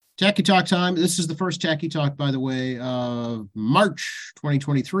Jackie Talk time. This is the first Jackie Talk, by the way, of March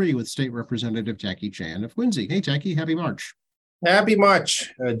 2023 with State Representative Jackie Chan of Quincy. Hey, Jackie, happy March. Happy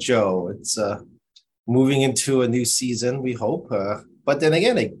March, Joe. It's moving into a new season, we hope. But then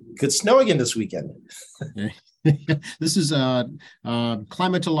again, it could snow again this weekend. This is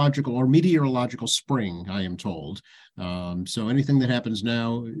climatological or meteorological spring, I am told. So anything that happens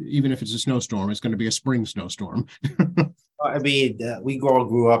now, even if it's a snowstorm, it's going to be a spring snowstorm. I mean, we all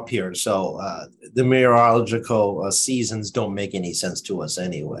grew up here, so the meteorological seasons don't make any sense to us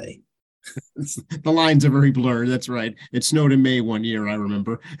anyway. The lines are very blurred. That's right. It snowed in May one year, I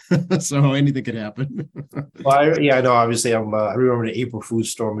remember. So anything could happen. Well, I know. Obviously, I remember the April Food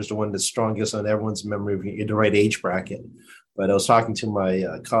storm is the one that's strongest on everyone's memory in the right age bracket. But I was talking to my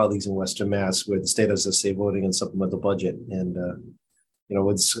colleagues in Western Mass, where the state has to say voting on supplemental budget, and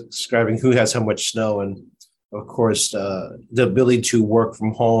was describing who has how much snow, and of course, the ability to work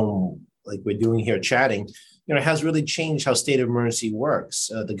from home, like we're doing here, chatting. Has really changed how state of emergency works.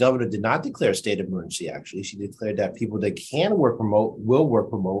 The governor did not declare state of emergency, actually. She declared that people that can work remote will work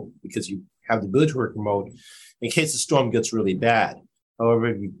remote because you have the ability to work remote in case the storm gets really bad. However,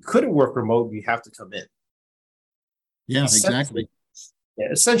 if you couldn't work remote, you have to come in. Yeah, exactly.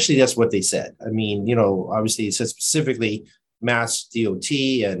 Yeah, essentially, that's what they said. I mean, obviously it said specifically Mass DOT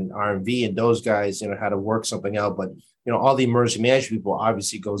and RMV and those guys, how to work something out. But all the emergency management people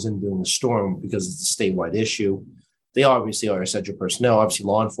obviously goes in during the storm because it's a statewide issue. They obviously are essential personnel. Obviously,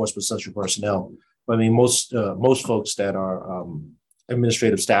 law enforcement essential personnel. But I mean, most folks that are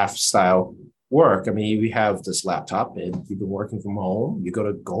administrative staff style work. I mean, you have this laptop and you've been working from home. You're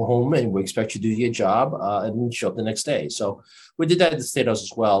going to go home and we expect you to do your job and show up the next day. So we did that at the State House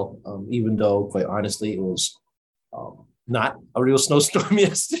as well, even though, quite honestly, it was not a real snowstorm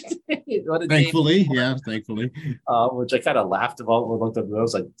yesterday. Thankfully, thankfully. Which I kind of laughed about when I looked up and I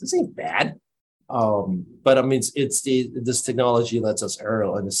was like, this ain't bad. But I mean, this technology lets us err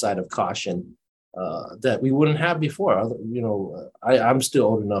on the side of caution that we wouldn't have before. I'm still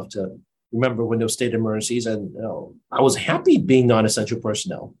old enough to remember when there was state emergencies, and I was happy being non-essential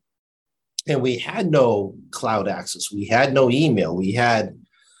personnel. And we had no cloud access. We had no email. We didn't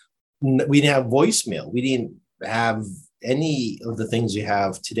have voicemail. We didn't have any of the things you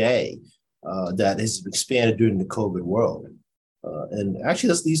have today that has expanded during the COVID world. And actually,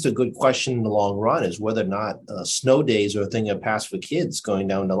 this leads to a good question in the long run, is whether or not snow days are a thing of past for kids going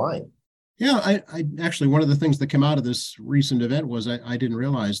down the line. Yeah, I actually, one of the things that came out of this recent event was I didn't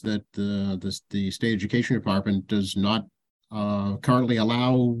realize that the state education department does not currently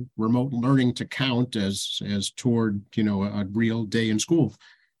allow remote learning to count as toward a real day in school.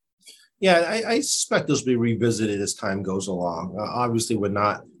 Yeah, I suspect this will be revisited as time goes along. Obviously, we're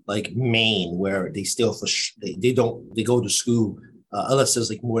not like Maine, where they still they go to school unless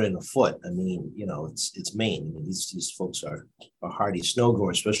there's like more than a foot. I mean, it's Maine. I mean, these folks are hardy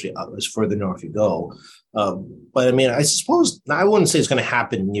snowgoers, especially as further north you go. But I mean, I suppose I wouldn't say it's going to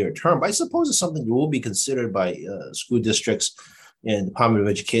happen near term, but I suppose it's something that will be considered by school districts and Department of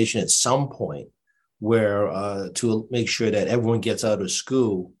Education at some point, where to make sure that everyone gets out of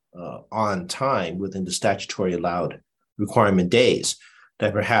school on time within the statutory allowed requirement days,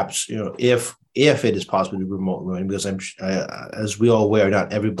 that perhaps if it is possible to remote learning, because as we all aware,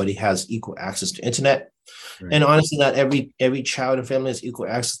 not everybody has equal access to internet, right. And honestly, not every child and family has equal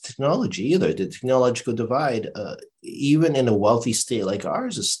access to technology either. The technological divide, even in a wealthy state like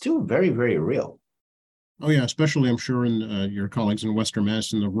ours, is still very, very real. Oh yeah, especially I'm sure in your colleagues in Western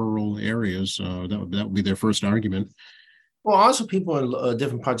Mass in the rural areas, that would be their first argument. Well, also people in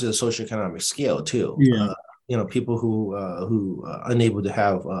different parts of the socioeconomic scale too. Yeah. People who are unable to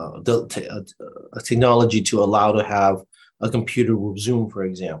have a technology to allow to have a computer with Zoom, for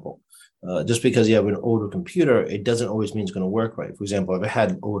example. Just because you have an older computer, it doesn't always mean it's going to work right. For example, I've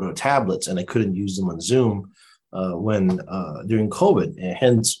had older tablets and I couldn't use them on Zoom during COVID. And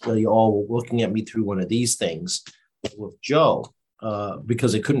hence, you all were looking at me through one of these things with Joe.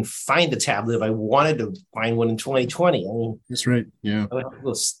 Because I couldn't find a tablet if I wanted to find one in 2020. I mean, that's right. Yeah, I would have to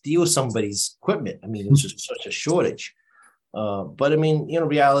go steal somebody's equipment. I mean, it's just such a shortage. But I mean,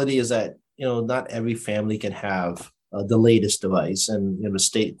 reality is that not every family can have the latest device, and the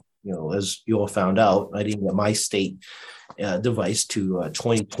state, as you all found out, I didn't get my state device to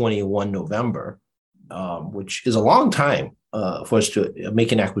 2021 November, which is a long time for us to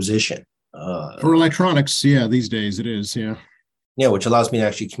make an acquisition for electronics. Yeah, these days it is. Yeah. Yeah, which allows me to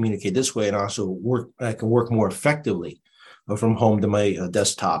actually communicate this way and also I can work more effectively from home to my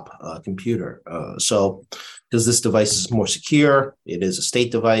desktop computer. So because this device is more secure, it is a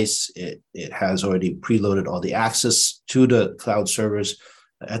state device, it has already preloaded all the access to the cloud servers,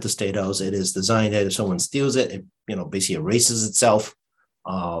 at the State House. It is designed that if someone steals it, it basically erases itself.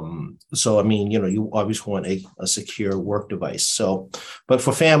 So I mean, you obviously want a secure work device. So, but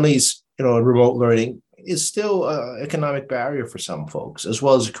for families, remote learning is still an economic barrier for some folks, as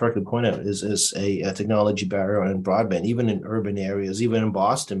well as you correctly point out, is a technology barrier in broadband, even in urban areas, even in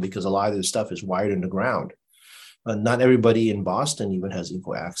Boston, because a lot of this stuff is wired in the ground. Not everybody in Boston even has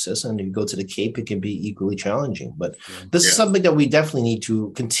equal access, and if you go to the Cape, it can be equally challenging. But this is something that we definitely need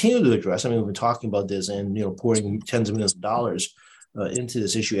to continue to address. I mean, we've been talking about this and pouring tens of millions of dollars into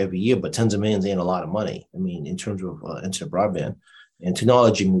this issue every year, but tens of millions ain't a lot of money. I mean, in terms of internet broadband, and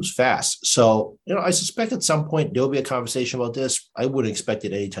technology moves fast. So, I suspect at some point there'll be a conversation about this. I wouldn't expect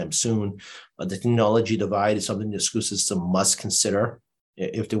it anytime soon. The technology divide is something the school system must consider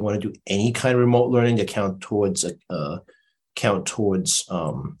if they want to do any kind of remote learning to count towards a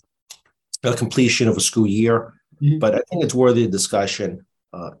completion of a school year. Mm-hmm. But I think it's worthy of discussion,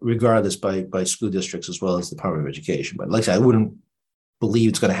 regardless by school districts as well as the Department of Education. But like I said, I wouldn't believe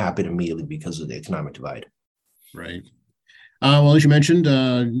it's going to happen immediately because of the economic divide. Right. Well, as you mentioned,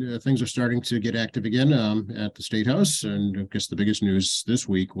 things are starting to get active again at the State House. And I guess the biggest news this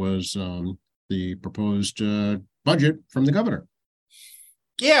week was the proposed budget from the governor.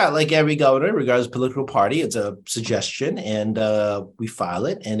 Yeah, like every governor, regardless of political party, it's a suggestion, and we file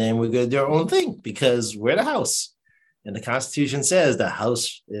it, and then we're going to do our own thing because we're the House. And the Constitution says the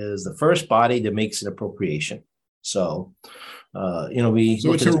House is the first body that makes an appropriation. So, So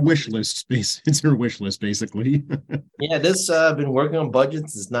it's her wish list. It's her wish list, basically. Yeah, I've been working on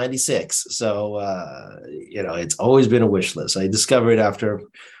budgets since '96. So, it's always been a wish list. I discovered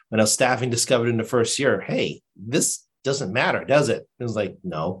when I was staffing, discovered in the first year, hey, this doesn't matter, does it? It was like,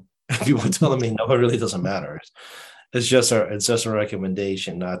 no. People were telling me, no, it really doesn't matter. It's just a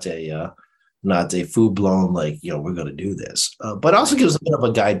recommendation, not a full-blown, we're going to do this. But also gives a bit of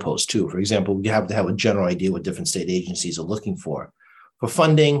a guidepost, too. For example, we have to have a general idea what different state agencies are looking for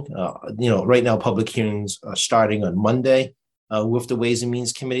funding. Right now, public hearings are starting on Monday with the Ways and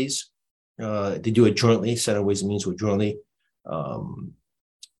Means committees. They do it jointly. Senate Ways and Means will jointly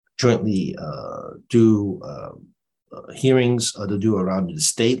do hearings to do around the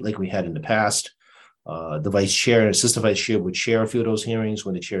state like we had in the past. The vice chair and assistant vice chair would chair a few of those hearings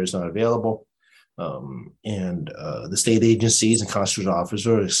when the chair is not available. And the state agencies and constitutional officers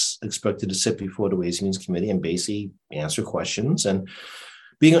are expected to sit before the Ways and Means Committee and basically answer questions. And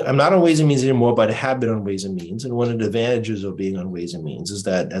I'm not on Ways and Means anymore, but I have been on Ways and Means. And one of the advantages of being on Ways and Means is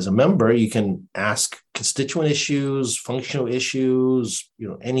that as a member, you can ask constituent issues, functional issues,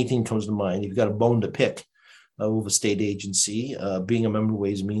 anything comes to mind. You've got a bone to pick with a state agency. Being a member of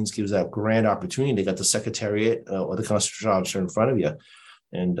Ways and Means gives that grand opportunity. They got the secretariat or the constitutional officer in front of you.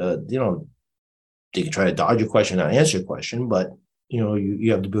 And, they can try to dodge your question, not answer your question, but,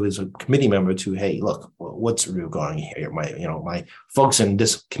 you have the ability as a committee member to, hey, look, what's really going here? My folks in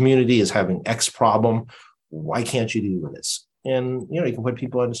this community is having X problem. Why can't you deal with this? And, you can put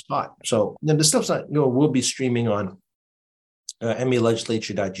people on the spot. So then the stuff's not, we'll be streaming on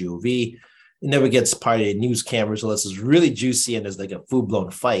MAlegislature.gov. It never gets part of the news cameras unless it's really juicy and there's like a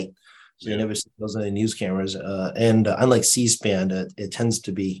full-blown fight. So you never see those on the news cameras. And unlike C-SPAN, it tends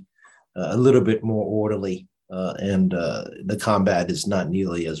to be a little bit more orderly, and the combat is not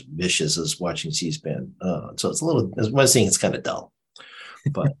nearly as vicious as watching C-SPAN. So it's a little, as I'm saying, it's kind of dull.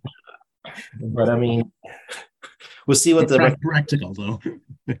 But I mean, we'll see what practical though.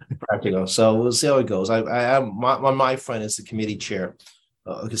 Practical. So we'll see how it goes. I am on my front as the committee chair.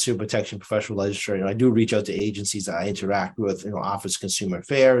 Consumer Protection Professional Legislature. I do reach out to agencies that I interact with, Office of Consumer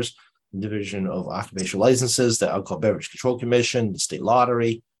Affairs, Division of Occupational Licenses, the Alcohol Beverage Control Commission, the State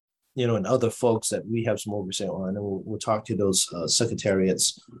Lottery, and other folks that we have some oversight on. And we'll talk to those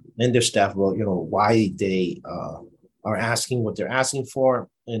secretariats and their staff about, why they are asking what they're asking for.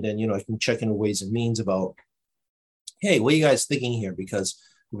 And then, I can check in Ways and Means about, hey, what are you guys thinking here? Because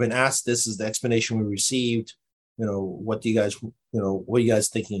we've been asked, this is the explanation we received. What do you guys, what are you guys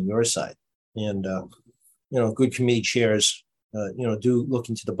thinking on your side? And, good committee chairs, do look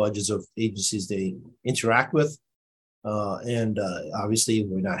into the budgets of agencies they interact with. And obviously, if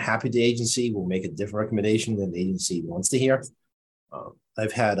we're not happy with the agency, we'll make a different recommendation than the agency wants to hear.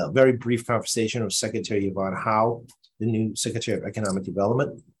 I've had a very brief conversation with Secretary Yvonne Howe, the new Secretary of Economic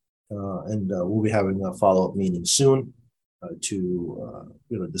Development, and we'll be having a follow-up meeting soon to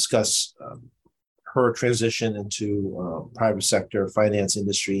discuss her transition into private sector, finance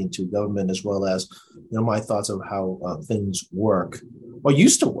industry, into government, as well as my thoughts of how things work or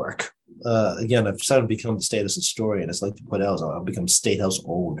used to work. Again, I've sort of become the State House historian. It's like to put out, I've become State House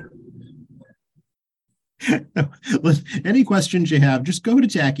old. Any questions you have, just go to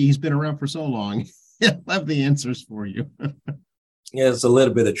Jackie. He's been around for so long. He'll have the answers for you. Yeah, there's a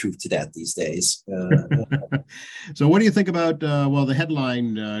little bit of truth to that these days. So what do you think about, well, the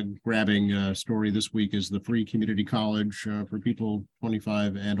headline grabbing story this week is the free community college for people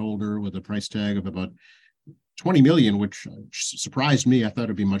 25 and older with a price tag of about 20 million, which surprised me. I thought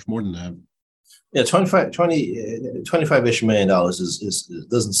it'd be much more than that. Yeah, 25-ish million dollars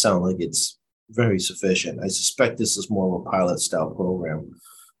doesn't sound like it's very sufficient. I suspect this is more of a pilot style program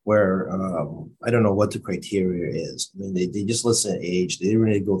where I don't know what the criteria is. I mean, they just listen to age. They didn't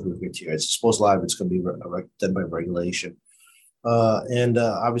really go through the criteria. I suppose a lot of it's going to be done by regulation. And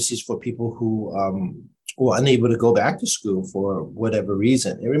obviously it's for people who are unable to go back to school for whatever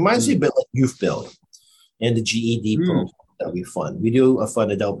reason. It reminds me a bit like Youth Build and the GED program that we fund. We do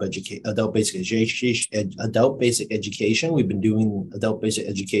fund adult basic education. We've been doing adult basic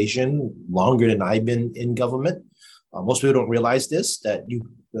education longer than I've been in government. Most people don't realize this, that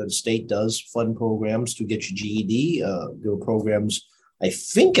the state does fund programs to get your GED. There were programs, I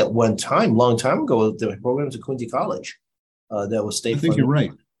think at one time, long time ago, there were programs at Quincy College that was state funded. I think you're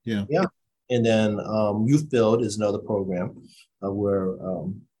right. Yeah. Yeah. And then Youth Build is another program where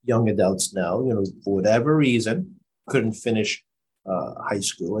young adults now, for whatever reason, couldn't finish high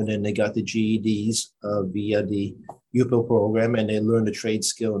school. And then they got the GEDs via the Youth Build program, and they learned a trade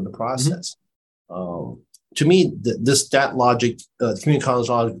skill in the process. To me, that logic, the community college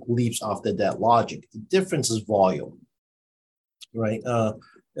logic leaps off that logic. The difference is volume, right?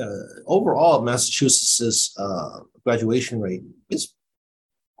 Overall, Massachusetts' graduation rate is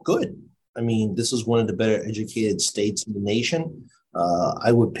good. I mean, this is one of the better educated states in the nation.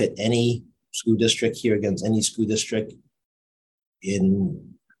 I would pit any school district here against any school district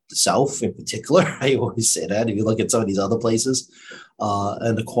in the South in particular. I always say that. If you look at some of these other places,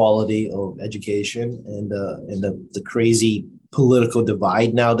 and the quality of education and the crazy political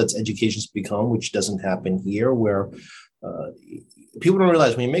divide now that's education's become, which doesn't happen here, where people don't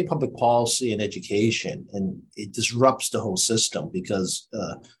realize when you make public policy in education, and it disrupts the whole system because,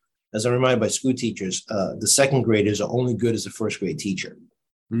 as I'm reminded by school teachers, the second graders are only good as a first grade teacher.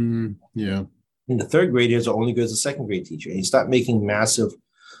 Yeah. And the third graders are only good as a second grade teacher. And you start making massive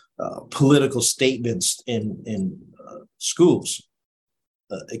political statements in schools.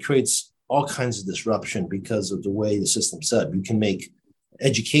 It creates all kinds of disruption because of the way the system's set up. You can make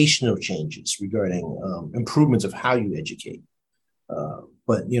educational changes regarding improvements of how you educate.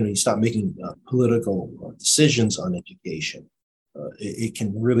 But, you start making political decisions on education. It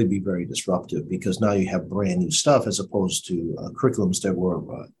can really be very disruptive because now you have brand new stuff as opposed to curriculums that were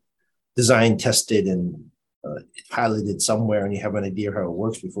designed, tested, and piloted somewhere, and you have an idea how it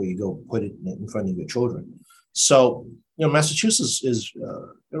works before you go put it in front of your children. So, Massachusetts is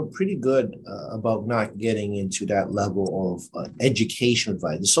pretty good about not getting into that level of education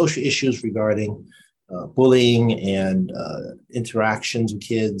advice. The social issues regarding bullying and interactions with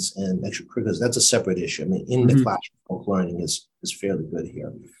kids and extracurriculars, that's a separate issue. I mean, in the classroom, learning is fairly good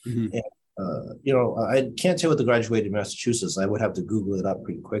here. And, I can't say what the graduated in Massachusetts. I would have to Google it up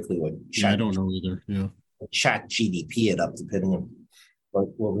pretty quickly. I don't know either. Yeah. Chat GDP it up, depending on what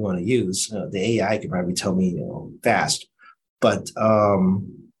we want to use. The AI can probably tell me, fast. But I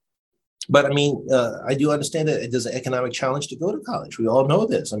mean, I do understand that there's an economic challenge to go to college. We all know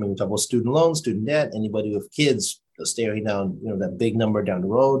this. I mean, we talk about student loans, student debt. Anybody with kids staring down, that big number down the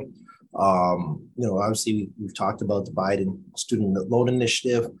road. Obviously we've talked about the Biden student loan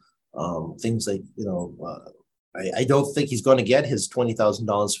initiative. Things like, I don't think he's going to get his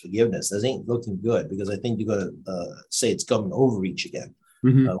 $20,000 forgiveness. That ain't looking good because I think you're going to say it's government overreach again,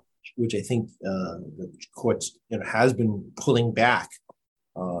 which I think the courts has been pulling back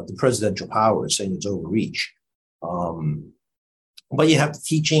the presidential powers, saying it's overreach. But you have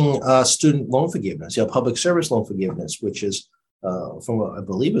teaching student loan forgiveness, public service loan forgiveness, which is from I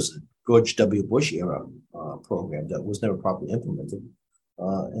believe it was a George W. Bush era program that was never properly implemented.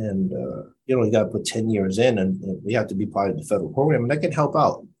 You got to put 10 years in and you have to be part of the federal program, and that can help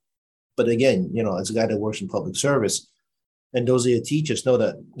out. But again, as a guy that works in public service, and those of your teachers know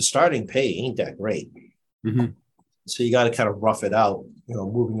that the starting pay ain't that great. So you got to kind of rough it out,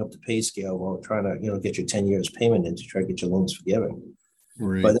 moving up the pay scale while trying to, get your 10 years payment in to try to get your loans forgiven.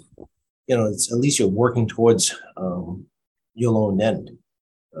 Right. But, it's at least you're working towards your loan end.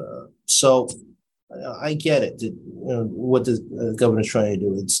 So I get it. What the governor's trying to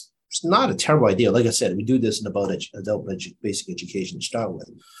do. It's not a terrible idea. Like I said, we do this in about adult basic education to start with.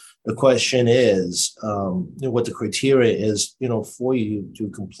 The question is what the criteria is, for you to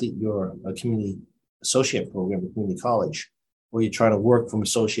complete your community associate program at community college. or you're trying to work from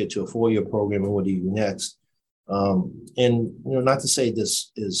associate to a 4-year program, and what do you do next? And not to say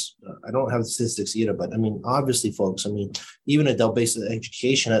this is, I don't have the statistics either, but I mean, obviously, folks, I mean, even adult basic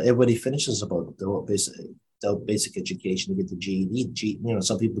education, everybody finishes about adult basic education to get the GED.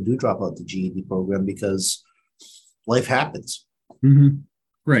 Some people do drop out the GED program because life happens. Mm-hmm.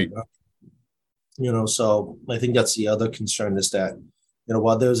 Right. So I think that's the other concern is that,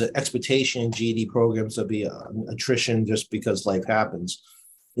 while there's an expectation in GED programs to be attrition just because life happens,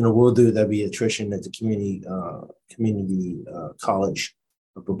 there'll be attrition at the community college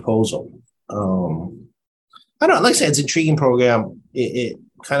proposal. I don't know, like I said, it's an intriguing program. It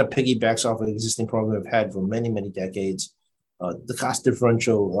kind of piggybacks off of an existing program we've had for many, many decades. The cost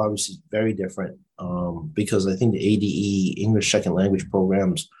differential obviously is very different because I think the ADE English second language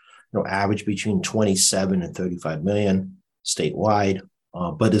programs, average between 27 and 35 million statewide.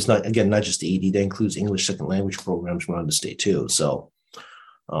 But it's not just the ADE, that includes English second language programs around the state too. So,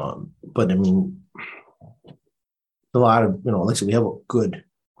 but I mean, a lot of, like I said, we have a good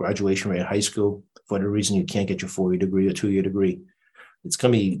graduation rate at high school. For the reason you can't get your 4-year degree or 2-year degree, it's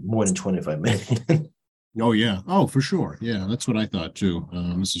going to be more than 25 million. Oh, yeah. Oh, for sure. Yeah, that's what I thought too.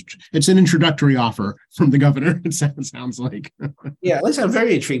 It's an introductory offer from the governor. It sounds like. Yeah, at least I'm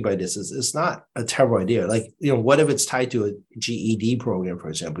very intrigued by this. It's not a terrible idea. Like, what if it's tied to a GED program, for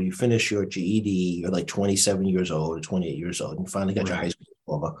example? You finish your GED, you're like 27 years old or 28 years old, and finally got your high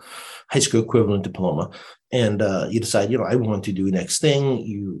school equivalent diploma. And you decide, I want to do next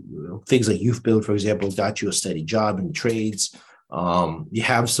thing. Things like Youth Build, for example, got you a steady job in the trades. You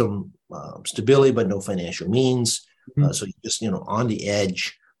have some stability, but no financial means. So you're just, on the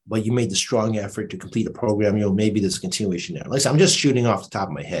edge, but you made the strong effort to complete a program. Maybe there's a continuation there. Like I said, I'm just shooting off the top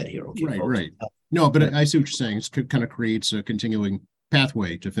of my head here. Okay, right, folks. Right. No, but I see what you're saying. It kind of creates a continuing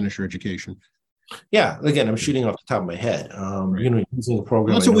pathway to finish your education. Yeah, again, I'm shooting off the top of my head. Using the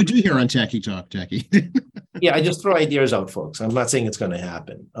program. That's what we do here on Tacky Talk, Tacky. Yeah, I just throw ideas out, folks. I'm not saying it's going to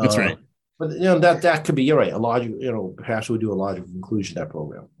happen. That's right. But that could be, you're right. A logical, perhaps we'll do a logical conclusion to that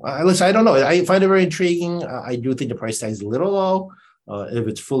program. Listen, I don't know. I find it very intriguing. I do think the price tag is a little low if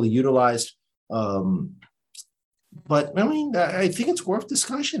it's fully utilized. But I mean, I think it's worth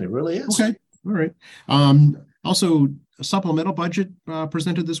discussion. It really is. Okay. All right. Also, a supplemental budget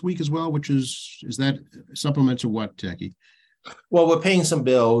presented this week as well, which is that supplement to what, Tacky? Well, we're paying some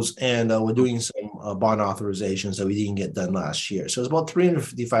bills and we're doing some bond authorizations that we didn't get done last year. So it's about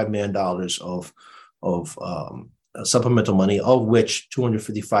 $355 million of supplemental money, of which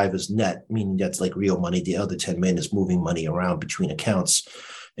 255 is net, meaning that's like real money. The other 10 million is moving money around between accounts.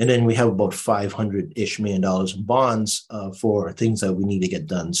 And then we have about $500-ish million in bonds for things that we need to get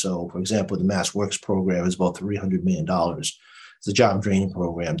done. So, for example, the Mass Works program is about $300 million. It's a job training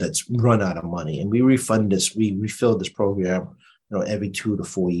program that's run out of money, and we refund this. We refill this program, every 2 to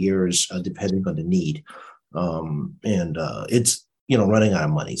 4 years, depending on the need. It's running out of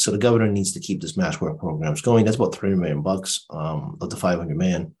money. So the governor needs to keep this Mass Work programs going. That's about $300 million of the $500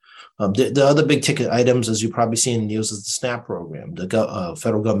 million. The other big ticket items, as you probably see in the news, is the SNAP program, the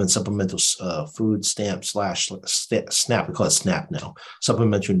federal government supplemental food stamp / SNAP. We call it SNAP now,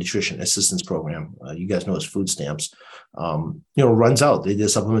 Supplementary Nutrition Assistance Program. You guys know it's food stamps. Runs out. They did a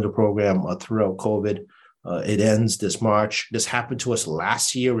supplemental program throughout COVID. It ends this March. This happened to us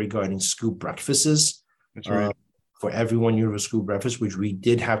last year regarding school breakfasts. That's right. For every 1 year of a school breakfast, which we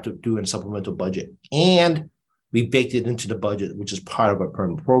did have to do in supplemental budget. And we baked it into the budget, which is part of our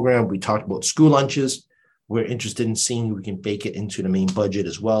permanent program. We talked about school lunches. We're interested in seeing if we can bake it into the main budget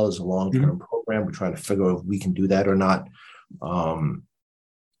as well as a long-term program. We're trying to figure out if we can do that or not. Those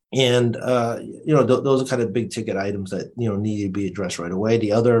are kind of big ticket items that, need to be addressed right away.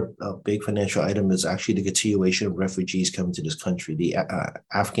 The other big financial item is actually the continuation of refugees coming to this country. The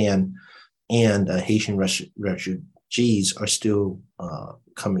Afghan and Haitian refugees are still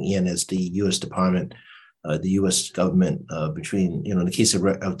coming in as the U.S. Department, the U.S. government, between, in the case of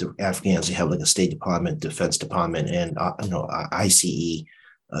the Afghans, they have like a State Department, Defense Department, and, ICE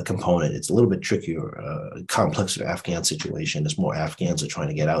component. It's a little bit trickier, complex Afghan situation. There's more Afghans are trying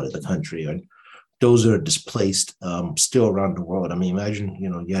to get out of the country, and those are displaced still around the world. I mean, imagine,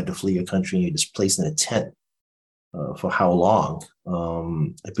 you had to flee your country and you're displaced in a tent for how long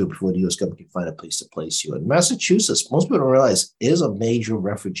before the U.S. government can find a place to place you. In Massachusetts, most people don't realize, is a major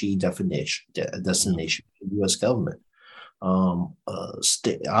refugee destination for the U.S. government.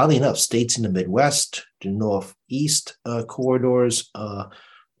 Oddly enough, states in the Midwest, the Northeast corridors, most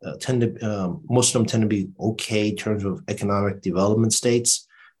of them tend to be okay in terms of economic development states.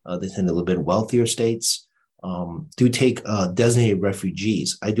 They tend to be a little bit wealthier states. Do take designated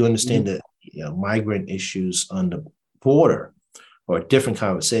refugees. I do understand that migrant issues on the border or a different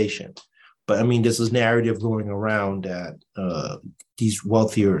conversation. But I mean, there's this narrative going around that these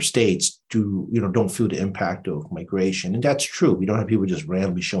wealthier states don't feel the impact of migration, and that's true. We don't have people just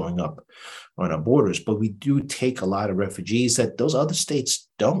randomly showing up on our borders, but we do take a lot of refugees that those other states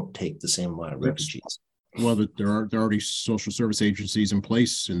don't take the same amount of refugees. Well, there are already social service agencies in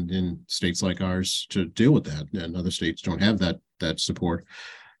place in states like ours to deal with that, and other states don't have that support.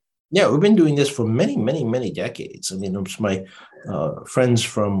 Yeah, we've been doing this for many, many, many decades. I mean, my friends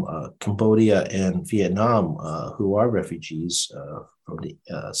from Cambodia and Vietnam who are refugees from the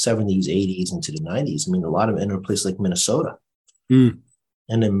 70s, 80s into the 90s. I mean, a lot of them enter a place like Minnesota. Mm.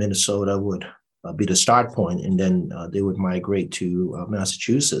 And then Minnesota would be the start point, and then they would migrate to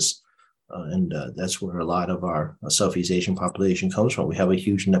Massachusetts. And that's where a lot of our Southeast Asian population comes from. We have a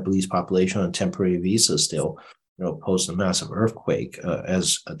huge Nepalese population on temporary visas still, post a massive earthquake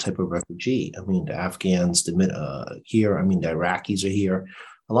as a type of refugee. I mean, the Afghans, here, I mean, the Iraqis are here.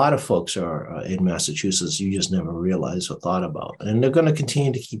 A lot of folks are in Massachusetts you just never realized or thought about. And they're going to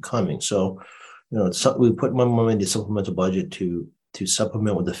continue to keep coming. So, we put more money in the supplemental budget to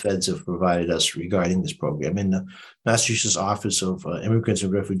supplement what the feds have provided us regarding this program. And the Massachusetts Office of Immigrants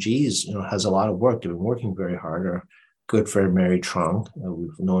and Refugees, has a lot of work. They've been working very hard. Our good friend Mary Trong,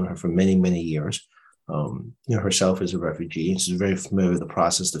 we've known her for many, many years. Herself is a refugee, and she's very familiar with the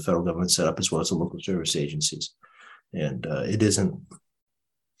process the federal government set up, as well as the local service agencies. And it isn't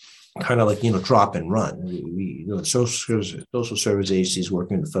kind of like, drop and run. We social service agencies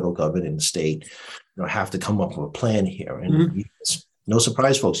working in the federal government and the state, have to come up with a plan here. And no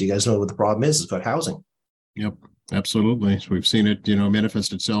surprise, folks, you guys know what the problem is. It's about housing. Yep, absolutely. So we've seen it,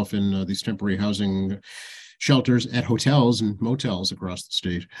 manifest itself in these temporary housing shelters at hotels and motels across the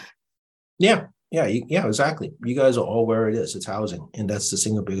state. Yeah, exactly. You guys are all where it is. It's housing. And that's the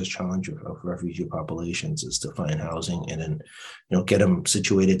single biggest challenge of refugee populations, is to find housing and then, get them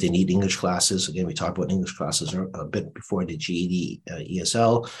situated. They need English classes. Again, we talked about English classes a bit before the GED,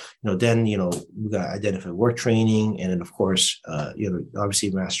 ESL. Then, we got to identify work training. And then, of course,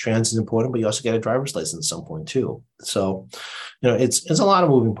 obviously mass transit is important, but you also get a driver's license at some point too. So, it's a lot of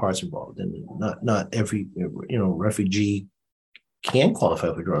moving parts involved. And not every, refugee can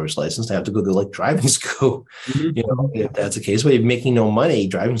qualify for a driver's license. They have to go to driving school. If that's the case, but if making no money,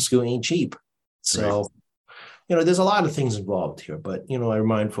 driving school ain't cheap. So, right. There's a lot of things involved here. But I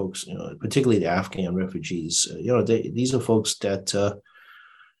remind folks, particularly the Afghan refugees, these are folks that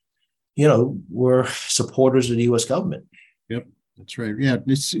were supporters of the U.S. government. Yep. That's right. Yeah,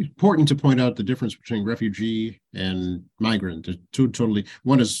 it's important to point out the difference between refugee and migrant. Two totally.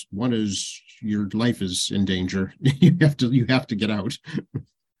 One is your life is in danger. You have to get out.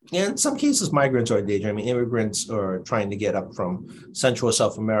 Yeah, in some cases, migrants are in danger. I mean, immigrants are trying to get up from Central or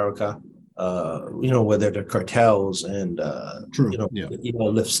South America. Where there are cartels and True.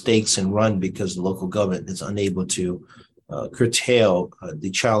 Lift stakes and run because the local government is unable to curtail the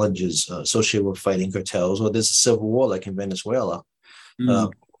challenges associated with fighting cartels, or there's a civil war like in Venezuela.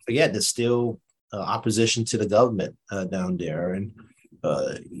 Again, there's still opposition to the government down there, and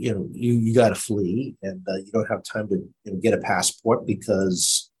you got to flee, and you don't have time to get a passport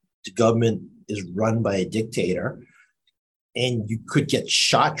because the government is run by a dictator, and you could get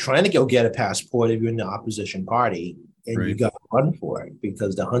shot trying to go get a passport if you're in the opposition party, and right. You got to run for it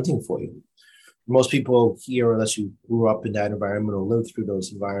because they're hunting for you. Most people here, unless you grew up in that environment or lived through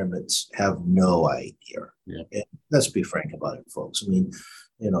those environments, have no idea. Yeah. And let's be frank about it, folks. I mean,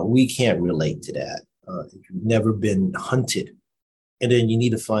 we can't relate to that. If you've never been hunted, and then you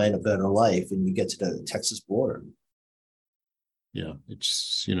need to find a better life, and you get to the Texas border. Yeah,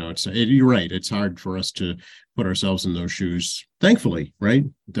 it's you're right. It's hard for us to put ourselves in those shoes. Thankfully, right?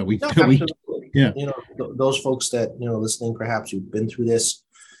 Yeah. Those folks that listening, perhaps you've been through this.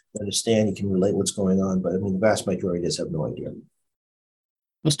 Understand, you can relate what's going on, but I mean, the vast majority just have no idea.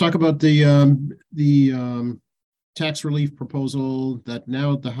 Let's talk about the tax relief proposal that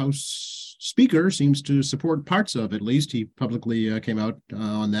now the House Speaker seems to support parts of. At least he publicly came out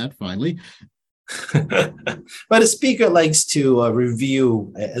on that finally. But the Speaker likes to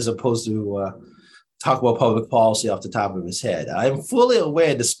review as opposed to talk about public policy off the top of his head. I'm fully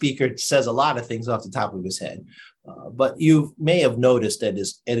aware the Speaker says a lot of things off the top of his head. But you may have noticed that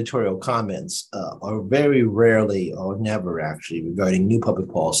his editorial comments are very rarely or never actually regarding new public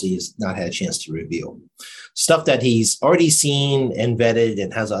policy. He's not had a chance to review. Stuff that he's already seen and vetted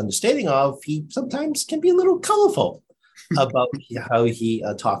and has an understanding of, he sometimes can be a little colorful about how he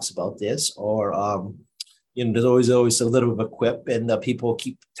talks about this. Or, there's always a little of a quip, and people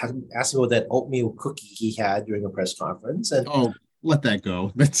keep asking about that oatmeal cookie he had during a press conference. And let that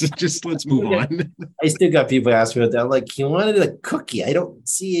go. Let's move on. I still got people asking me about that. I'm like, he wanted a cookie. I don't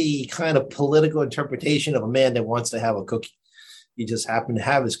see a kind of political interpretation of a man that wants to have a cookie. He just happened to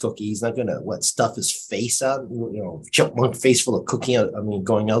have his cookie. He's not gonna stuff his face out, chipmunk face full of cookie. I mean,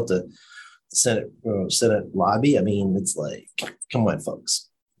 going out the Senate lobby. I mean, it's like, come on, folks.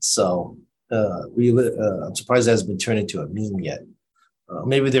 So I'm surprised it hasn't been turned into a meme yet.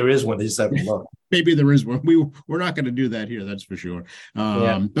 Maybe there is one. They just haven't looked. Maybe there is one. We're not going to do that here. That's for sure.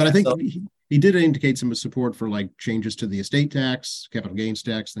 But I think he did indicate some support for like changes to the estate tax, capital gains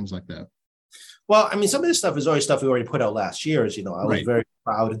tax, things like that. Well, I mean, some of this stuff is already stuff we already put out last year. As you know, I was very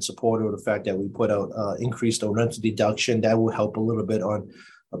proud and supportive of the fact that we put out increased rental deduction. That will help a little bit on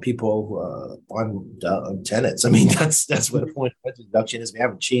people on tenants. I mean, that's what the point of rental deduction is. We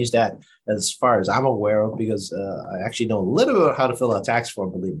haven't changed that as far as I'm aware of, because I actually know a little bit about how to fill out a tax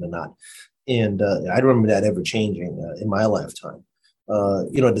form, believe it or not. And I don't remember that ever changing in my lifetime.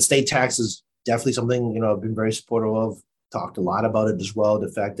 The state tax is definitely something, I've been very supportive of, talked a lot about it as well. The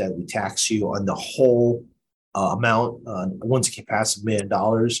fact that we tax you on the whole amount once you pass $1 million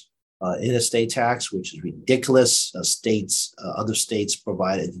in estate tax, which is ridiculous. Other states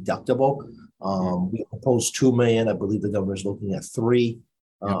provide a deductible. We proposed $2 million. I believe the governor's looking at $3 million.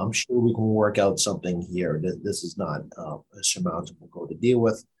 I'm sure we can work out something here. This is not a surmountable goal to deal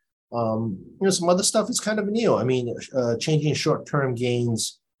with. Some other stuff is kind of new. I mean, changing short-term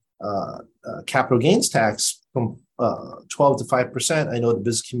gains, capital gains tax from 12 to 5%. I know the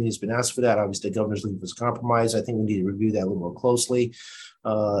business community has been asked for that. Obviously, the governor's looking for a compromise. I think we need to review that a little more closely.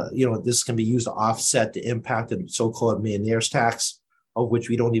 This can be used to offset the impact of the so-called millionaire's tax, of which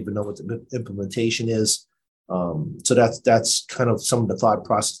we don't even know what the implementation is. So that's kind of some of the thought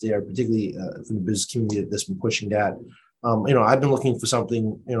process there, particularly from the business community that's been pushing that. I've been looking for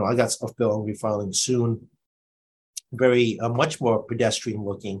something, I got stuff bill I'll be filing soon, very much more pedestrian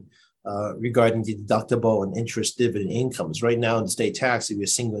looking regarding the deductible and interest dividend incomes. Right now in the state tax, if you're a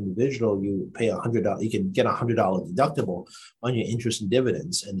single individual, you pay $100, you can get $100 deductible on your interest and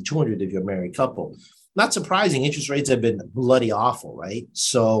dividends, and $200 if you're a married couple. Not surprising, interest rates have been bloody awful, right?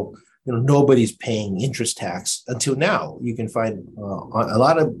 So, nobody's paying interest tax until now. You can find a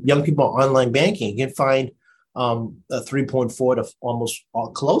lot of young people online banking. You can find a 3.4 to almost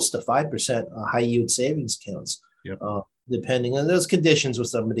close to 5% high yield savings accounts. Yep. Depending on those conditions with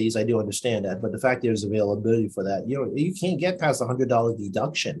some of these, I do understand that. But the fact there's availability for that, you can't get past $100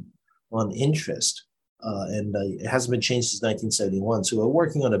 deduction on interest. And it hasn't been changed since 1971. So we're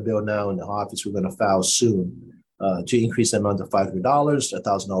working on a bill now in the office. We're going to file soon to increase the amount to $500,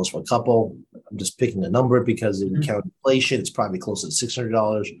 $1,000 for a couple. I'm just picking a number because if you count inflation, it's probably close to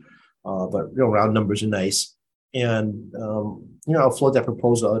 $600. But round numbers are nice. And, I'll float that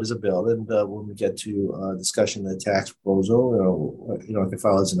proposal out as a bill. And when we get to discussion of the tax proposal, I can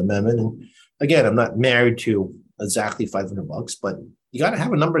file as an amendment. And again, I'm not married to exactly $500, but you got to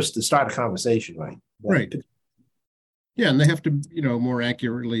have a numbers to start a conversation, right? Right. Yeah. And they have to, more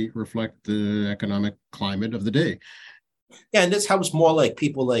accurately reflect the economic climate of the day. Yeah, and this helps more like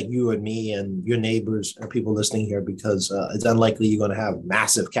people like you and me and your neighbors or people listening here, because it's unlikely you're going to have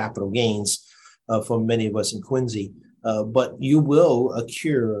massive capital gains for many of us in Quincy. But you will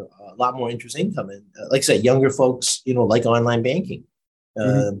accrue a lot more interest income. And like I said, younger folks, like online banking.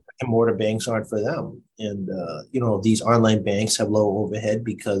 And mortar banks aren't for them. And, these online banks have low overhead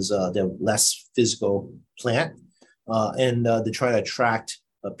because they're less physical plant. And they try to attract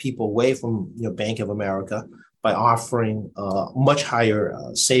people away from, Bank of America by offering much higher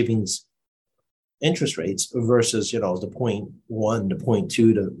savings interest rates versus, the 0.1 to 0.2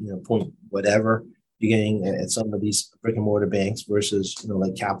 to, point whatever you're getting at some of these brick and mortar banks versus,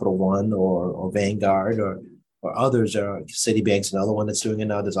 like Capital One or Vanguard or others. Citibank's another one that's doing it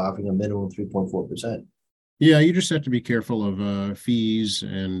now, that's offering a minimum 3.4%. Yeah, you just have to be careful of fees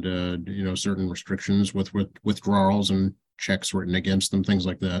and, certain restrictions with withdrawals and checks written against them, things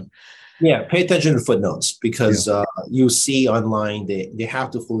like that. Yeah, pay attention to footnotes because you see online they have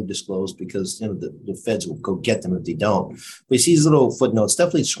to fully disclose because the feds will go get them if they don't. But you see these little footnotes,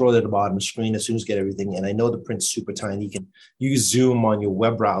 definitely scroll to the bottom of the screen as soon as you get everything. And I know the print's super tiny. You can use Zoom on your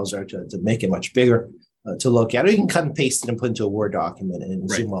web browser to make it much bigger to look at. Or you can cut and paste it and put into a Word document and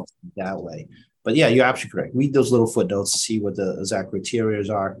zoom up that way. But yeah, you're absolutely correct. Read those little footnotes to see what the exact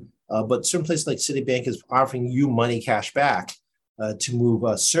criteria are. But certain places like Citibank is offering you money cash back. To move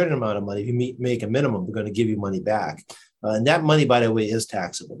a certain amount of money. If you make a minimum, they're going to give you money back. And that money, by the way, is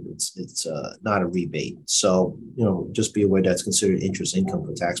taxable. It's not a rebate. So, just be aware that's considered interest income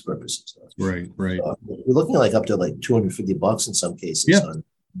for tax purposes. Right. We're looking like up to like $250 in some cases on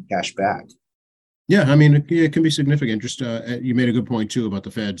cash back. Yeah, I mean, it can be significant. Just you made a good point too about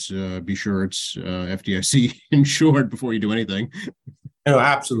the feds. Be sure it's FDIC insured before you do anything.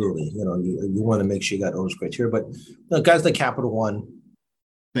 Absolutely. You want to make sure you got those criteria. But guys like Capital One,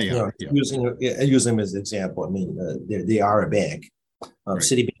 They are, yeah, using them as an example. I mean, they are a bank. right,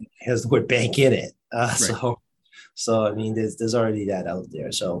 Citibank has the word bank in it. right. So I mean, there's already that out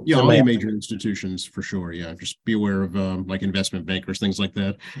there. So Yeah, there all may, your major institutions for sure. Yeah, just be aware of like investment bankers, things like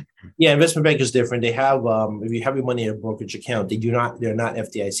that. yeah, investment bank is different. They have if you have your money in a brokerage account, they're not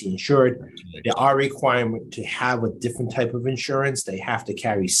FDIC insured. There are requirement to have a different type of insurance. They have to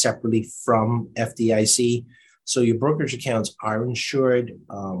carry separately from FDIC. So your brokerage accounts are insured,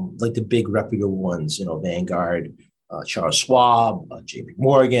 like the big reputable ones, Vanguard, Charles Schwab, JP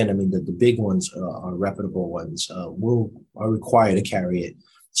Morgan. I mean, the big ones are reputable ones, are required to carry it.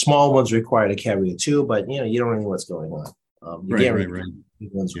 Small ones require to carry it too, but you don't know what's going on. The Right, right, guaranteed right.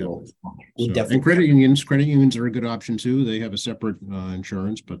 ones Yeah. will So, and definitely. credit unions are a good option too. They have a separate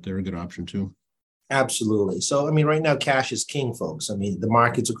insurance, but they're a good option too. Absolutely. So, I mean, right now, cash is king, folks. I mean, the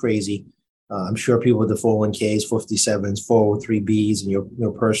markets are crazy. I'm sure people with the 401ks, 57s, 403bs, and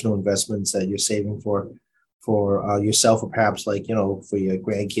your personal investments that you're saving for yourself, or perhaps like for your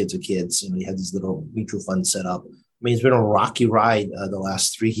grandkids or kids. You have these little mutual funds set up. I mean, it's been a rocky ride the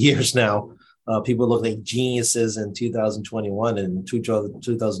last 3 years now. People look like geniuses in 2021 and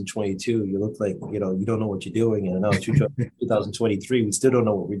 2022. You look like you don't know what you're doing, and now 2023 we still don't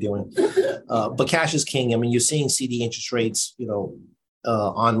know what we're doing. But cash is king. I mean, you're seeing CD interest rates,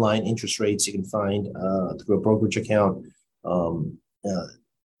 online interest rates you can find through a brokerage account. Um,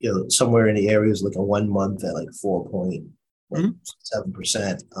 Somewhere in the areas like a 1 month at like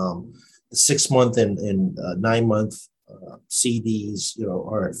 4.7%. The 6 month and 9 month CDs,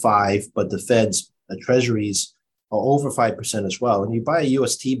 are at 5, but the Fed's treasuries are over 5% as well. And you buy a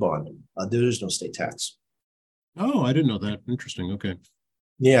UST bond, there is no state tax. Oh, I didn't know that. Interesting. Okay.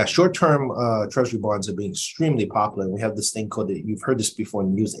 Yeah, short-term treasury bonds are being extremely popular. We have this thing called you've heard this before,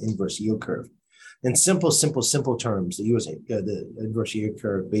 and use the inverse yield curve. In simple terms, the inverse yield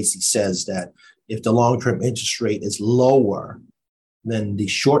curve basically says that if the long-term interest rate is lower than the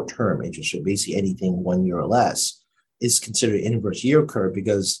short-term interest rate, basically anything 1 year or less, is considered inverse yield curve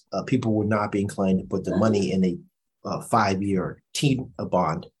because people would not be inclined to put the money in a 5-year T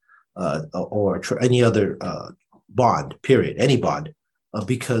bond or any other bond, period, any bond,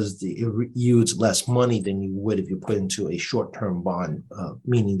 because it yields less money than you would if you put into a short-term bond,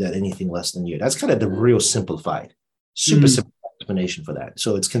 meaning that anything less than a year. That's kind of the real simplified, super simple explanation for that.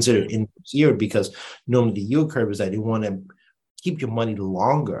 So it's considered inverse yield because normally the yield curve is that you want to keep your money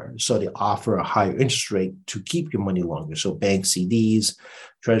longer. So they offer a higher interest rate to keep your money longer. So bank CDs,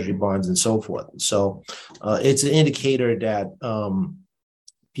 treasury bonds, and so forth. So it's an indicator that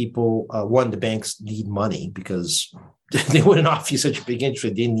people, the banks need money because they wouldn't offer you such a big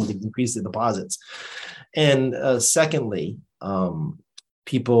interest. They need to increase the deposits. And secondly,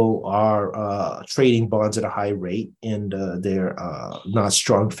 people are trading bonds at a high rate, and they're not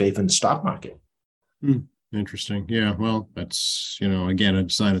strong faith in the stock market. Interesting. Yeah. Well, that's, again, a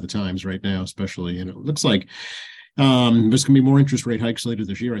sign of the times right now, especially, and it looks like there's going to be more interest rate hikes later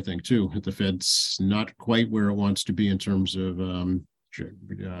this year, I think, too. The Fed's not quite where it wants to be in terms of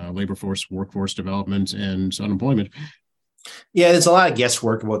labor force, workforce development, and unemployment. Yeah, there's a lot of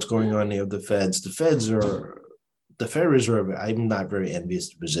guesswork of what's going on there with the Feds. The Federal Reserve, I'm not very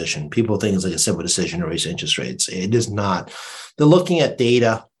envious of the position. People think it's like a simple decision to raise interest rates. It is not. They're looking at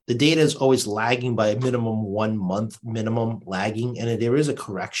data. The data is always lagging by a minimum 1 month minimum lagging, and there is a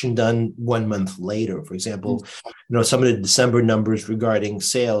correction done 1 month later. For example, some of the December numbers regarding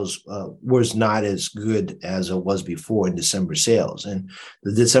sales was not as good as it was before in December sales, and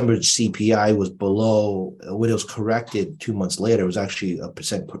the December CPI was below when it was corrected 2 months later. It was actually a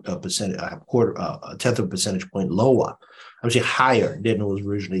tenth of a percentage point lower, actually higher than it was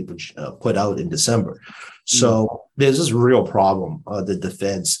originally put out in December. So there's this real problem that the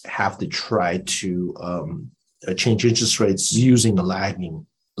Feds have to try to change interest rates using the lagging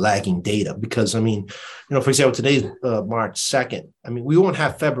data. Because, I mean, for example, today's March 2nd. I mean, we won't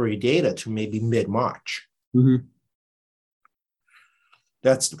have February data to maybe mid-March. Mm-hmm.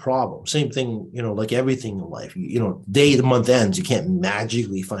 That's the problem. Same thing, like everything in life, day the month ends, you can't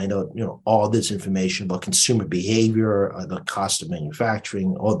magically find out, all this information about consumer behavior, the cost of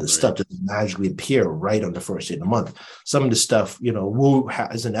manufacturing, all this stuff doesn't magically appear right on the first day of the month. Some of the stuff, will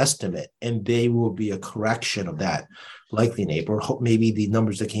as an estimate, and they will be a correction of that likely in April. Maybe the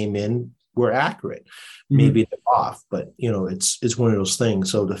numbers that came in were accurate. Maybe they're off, but it's one of those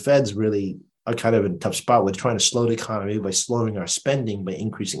things. So the Fed's really are kind of in a tough spot. We're trying to slow the economy by slowing our spending by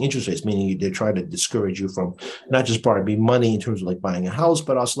increasing interest rates, meaning they're trying to discourage you from not just borrowing money in terms of like buying a house,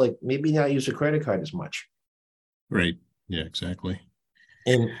 but also like maybe not use a credit card as much. Right. Yeah, exactly.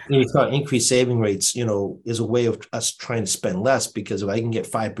 And you thought increased saving rates, is a way of us trying to spend less, because if I can get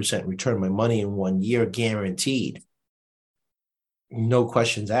 5% return on my money in 1 year, guaranteed, no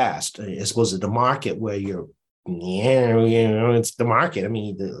questions asked, as opposed to the market where it's the market. I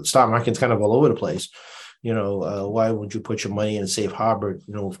mean, the stock market's kind of all over the place. Why would you put your money in a safe harbor,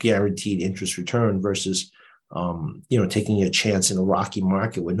 with guaranteed interest return versus, taking a chance in a rocky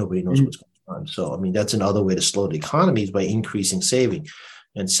market where nobody knows what's going on. So, I mean, that's another way to slow the economy, is by increasing saving.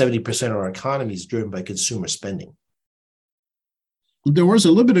 And 70% of our economy is driven by consumer spending. There was a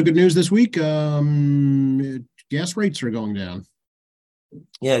little bit of good news this week. Gas rates are going down.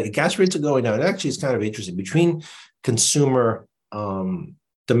 Yeah, gas rates are going down. Actually, it's kind of interesting. Between consumer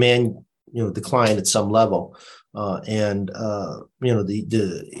demand, decline at some level, and as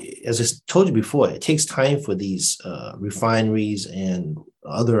I told you before, it takes time for these refineries and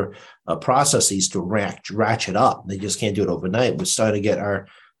other processes to ratchet up. They just can't do it overnight. We're starting to get our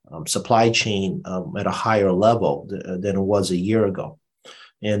supply chain at a higher level than it was a year ago,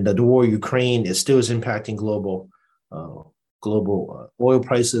 and the war in Ukraine is impacting global oil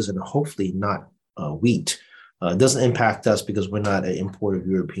prices, and hopefully not wheat. It doesn't impact us because we're not an importer of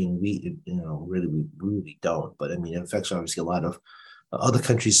European wheat. Really, we really don't. But I mean, it affects obviously a lot of other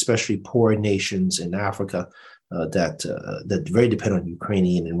countries, especially poor nations in Africa that very depend on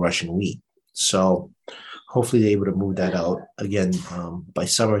Ukrainian and Russian wheat. So hopefully they're able to move that out again by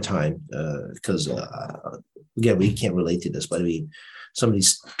summertime, because again, we can't relate to this, but I mean, some of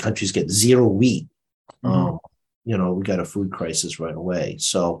these countries get zero wheat. We got a food crisis right away.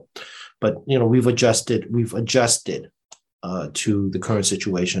 So, but we've adjusted to the current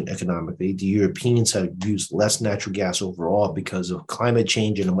situation economically. The Europeans have used less natural gas overall because of climate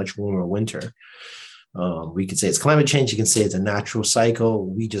change and a much warmer winter. We could say it's climate change. You can say it's a natural cycle.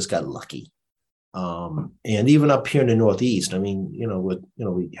 We just got lucky. And even up here in the Northeast, I mean,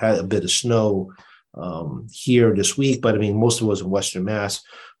 we had a bit of snow here this week, but I mean, most of it was in Western Mass.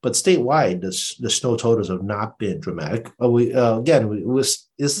 But statewide, the snow totals have not been dramatic. This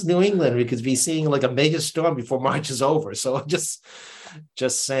is New England. We could be seeing like a mega storm before March is over. So just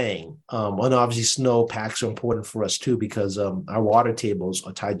saying. And obviously, snowpacks are important for us too, because our water tables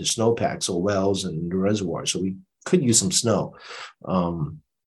are tied to snowpacks, so wells and the reservoir. So we could use some snow.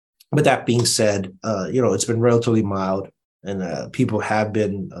 But that being said, it's been relatively mild, and people have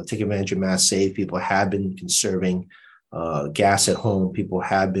been taking advantage of Mass Save. People have been conserving gas at home. People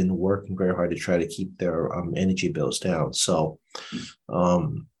have been working very hard to try to keep their energy bills down. So,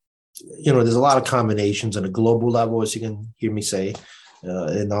 there's a lot of combinations on a global level, as you can hear me say,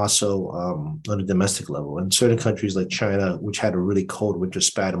 and also on a domestic level. And certain countries like China, which had a really cold winter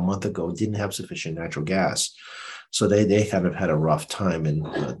spat a month ago, didn't have sufficient natural gas. So they kind of had a rough time,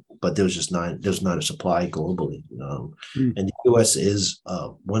 but there's not a supply globally. And the U.S. is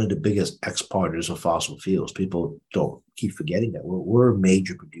one of the biggest exporters of fossil fuels. People don't keep forgetting that we're a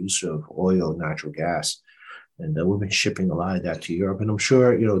major producer of oil, natural gas, and we've been shipping a lot of that to Europe. And I'm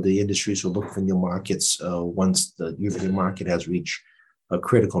sure the industries will look for new markets once the European market has reached a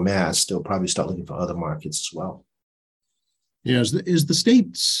critical mass. They'll probably start looking for other markets as well. Yeah, is the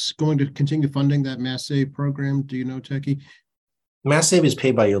states going to continue funding that Mass Save program? Do you know, Techie? Mass Save is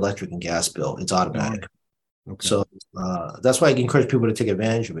paid by your electric and gas bill. It's automatic. Okay. So that's why I encourage people to take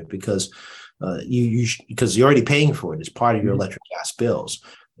advantage of it, because because you're already paying for it as part of your electric gas bills,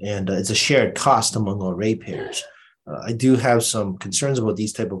 and it's a shared cost among all ratepayers. I do have some concerns about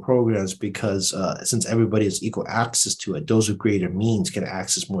these type of programs because since everybody has equal access to it, those with greater means can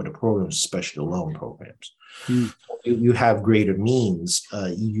access more of the programs, especially the loan programs. You have greater means,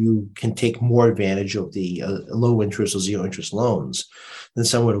 you can take more advantage of the low interest or zero interest loans than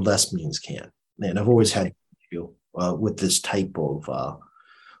someone with less means can. And I've always had with this type of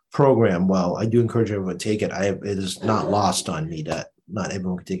program. While I do encourage everyone to take it, it is not lost on me that not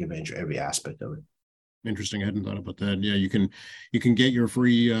everyone can take advantage of every aspect of it. Interesting. I hadn't thought about that. Yeah, you can get your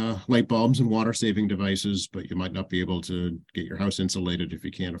free light bulbs and water saving devices, but you might not be able to get your house insulated if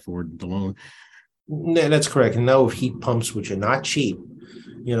you can't afford the loan. Yeah, that's correct. And now with heat pumps, which are not cheap,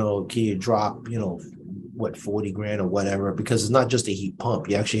 can you drop, what, 40 grand or whatever, because it's not just a heat pump.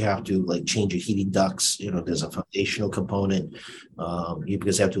 You actually have to like change your heating ducts. There's a foundational component.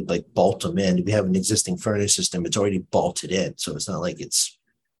 Because you have to like bolt them in. If you have an existing furnace system, it's already bolted in. So it's not like it's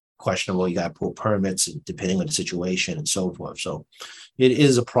questionable. You got to pull permits depending on the situation and so forth. So it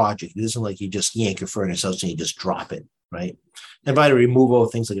is a project. It isn't like you just yank your furnace out and you just drop it. right? And by the removal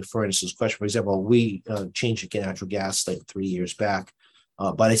of things like a furnaces question, for example, we changed to natural gas like 3 years back,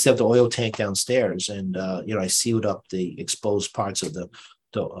 but I still have the oil tank downstairs, and I sealed up the exposed parts of the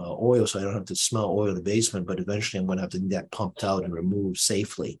oil, so I don't have to smell oil in the basement. But eventually, I'm going to have to get that pumped out and removed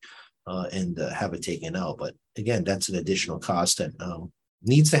safely, and have it taken out. But again, that's an additional cost that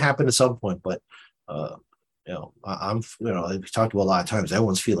needs to happen at some point. But I've talked about a lot of times.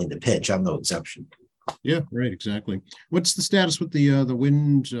 Everyone's feeling the pinch. I'm no exception. Yeah, right, exactly. What's the status with the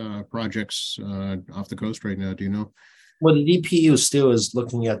wind projects off the coast right now? Do you know? Well, the DPU still is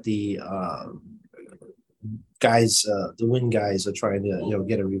looking at the guys. The wind guys are trying to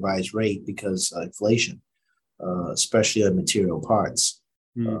get a revised rate because inflation, especially on material parts.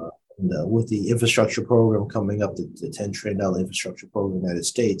 And with the infrastructure program coming up, the $10 trillion infrastructure program in the United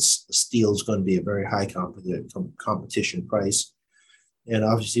States, steel is going to be a very high competition price. And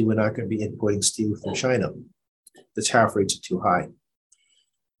obviously, we're not going to be importing steel from China. The tariff rates are too high.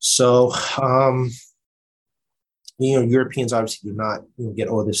 So, Europeans obviously do not get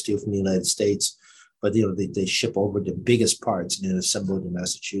all this steel from the United States, but they ship over the biggest parts and then assemble it in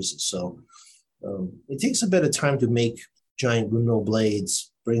Massachusetts. So it takes a bit of time to make giant windmill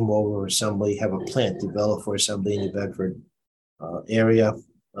blades, bring them over for assembly, have a plant developed for assembly in the Bedford area.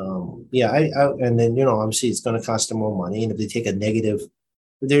 And then obviously it's going to cost them more money, and if they take a negative,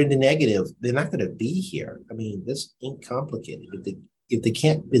 if they're in the negative, they're not going to be here. I mean, this ain't complicated. If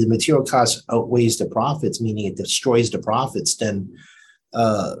the material cost outweighs the profits, meaning it destroys the profits, then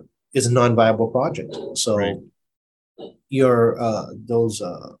it's a non-viable project. So right. Those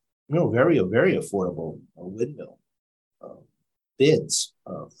very affordable windmill bids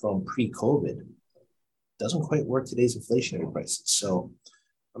from pre-COVID doesn't quite work today's inflationary prices. So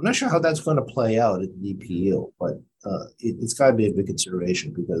I'm not sure how that's going to play out at the DPU, but it's got to be a big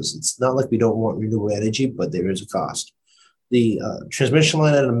consideration, because it's not like we don't want renewable energy, but there is a cost. The transmission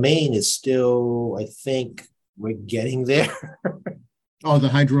line out of Maine is still, I think we're getting there. Oh, the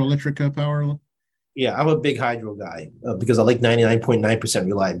hydroelectric power? Yeah, I'm a big hydro guy because I like 99.9%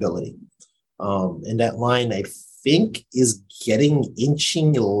 reliability. And that line, I think, is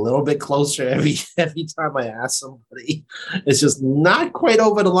inching a little bit closer every time I ask somebody. It's just not quite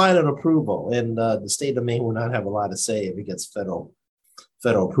over the line on approval. And the state of Maine will not have a lot to say if it gets federal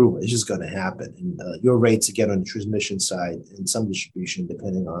approval. It's just going to happen. And your rates, again, on the transmission side and some distribution,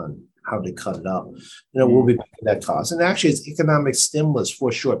 depending on how they cut it up, will be paying that cost. And actually, it's economic stimulus for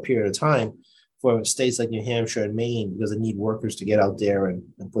a short period of time for states like New Hampshire and Maine, because they need workers to get out there and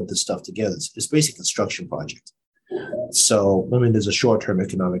put this stuff together. It's basically a construction project. So, I mean, there's a short-term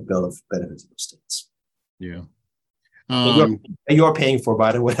economic benefit to those states. Yeah. You're paying for,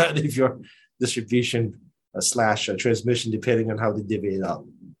 by the way, if your distribution / transmission, depending on how they divvy it up.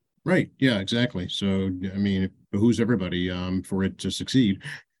 Right. Yeah, exactly. So, I mean, it behooves everybody for it to succeed.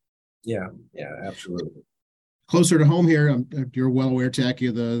 Yeah, absolutely. Closer to home here, you're well aware, Tacky,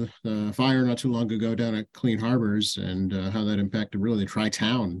 of the fire not too long ago down at Clean Harbors, and how that impacted really the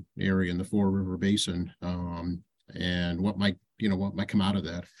Tri-Town area in the Fore River Basin, and what might come out of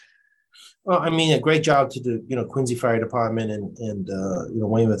that. Well, I mean, a great job to the Quincy Fire Department and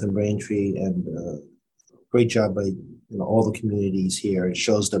Weymouth and Braintree, and great job by all the communities here. It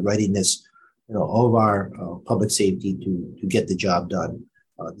shows the readiness of our public safety to get the job done.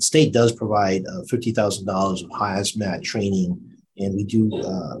 The state does provide $50,000 of hazmat training, and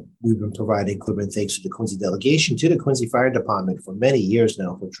we've been providing equipment thanks to the Quincy delegation to the Quincy Fire Department for many years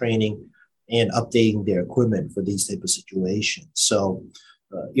now for training and updating their equipment for these type of situations. So,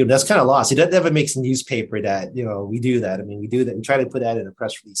 that's kind of lost. It never makes the newspaper that we do that. I mean, we do that. We try to put that in a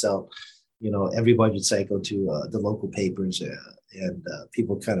press release out, every budget cycle to the local papers, and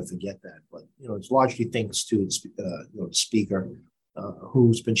people kind of forget that. But it's largely thanks to the speaker,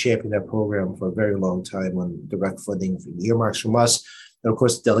 who's been championing that program for a very long time on direct funding from earmarks from us. And of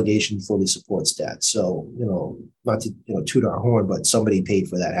course, the delegation fully supports that. So, not to toot our horn, but somebody paid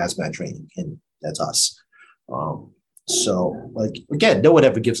for that hazmat training, and that's us. So, again, no one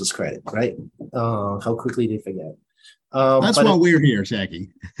ever gives us credit, right? How quickly they forget. That's why we're here,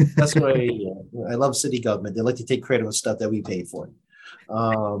 Tacky. That's why I love city government. They like to take credit for stuff that we paid for.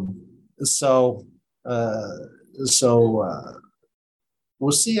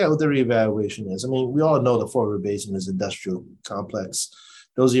 We'll see how the reevaluation is. I mean, we all know the Fore River Basin is an industrial complex.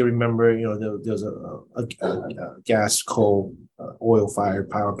 Those of you remember, there's a gas, coal, oil-fired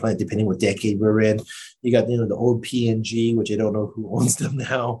power plant, depending what decade we're in. You got, the old P&G, which I don't know who owns them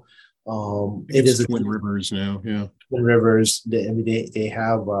now. It is Twin Rivers now, yeah. Twin Rivers. They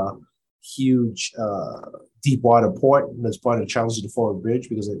have a huge deep water port, and that's part of the challenge of the Fore River Bridge,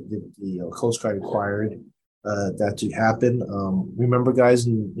 because the Coast Guard required that to happen. Remember, guys,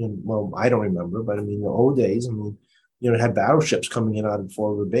 well, I don't remember, but I mean, the old days, I mean, had battleships coming in out of the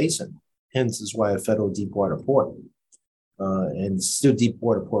Fall River Basin. Hence is why a federal deep water port. And it's still deep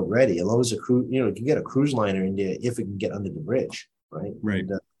water port ready. As long as a cruise, you can get a cruise liner in there if it can get under the bridge, right? Right.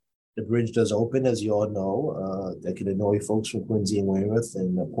 And, the bridge does open, as you all know. That could annoy folks from Quincy and Weymouth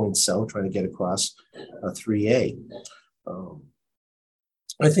and Point South trying to get across 3A.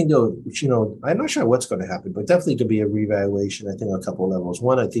 I think, though, I'm not sure what's going to happen, but definitely could be a reevaluation. I think on a couple of levels.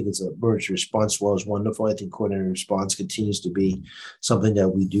 One, I think it's a emergency response well is wonderful. I think coordinated response continues to be something that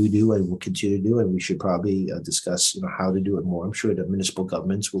we do and will continue to do, and we should probably discuss, how to do it more. I'm sure the municipal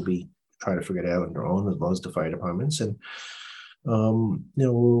governments will be trying to figure it out on their own, as well as the fire departments. And we'll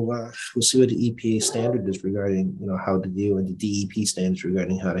see what the EPA standard is regarding, how to deal, and the DEP standards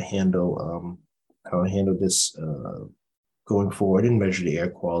regarding how to handle this going forward and measure the air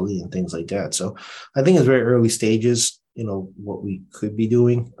quality and things like that. So I think it's very early stages, what we could be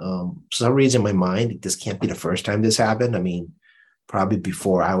doing. For some reason in my mind, this can't be the first time this happened. I mean, probably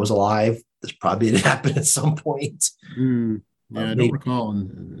before I was alive, this probably did happen at some point. Yeah, I don't recall,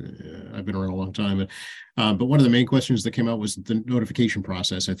 and I've been around a long time. But one of the main questions that came out was the notification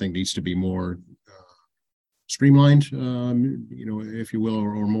process. I think needs to be more streamlined, if you will,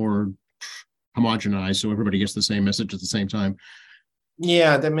 or more homogenized, so everybody gets the same message at the same time.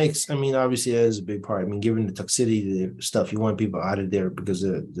 Yeah, that makes. I mean, obviously, that is a big part. I mean, given the toxicity of stuff, you want people out of there because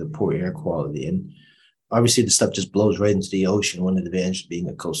of the poor air quality, and obviously, the stuff just blows right into the ocean. One of the advantages of being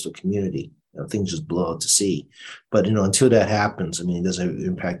a coastal community. Things just blow out to sea. But, until that happens, I mean, there's an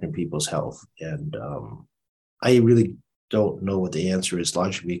impact on people's health. And I really don't know what the answer is,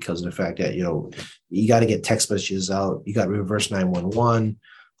 largely because of the fact that, you got to get text messages out. You got reverse 911.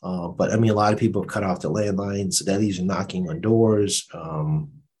 But, I mean, a lot of people have cut off the landlines. So that leaves you knocking on doors. I'm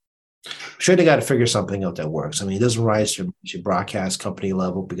sure they got to figure something out that works. I mean, it doesn't rise to broadcast company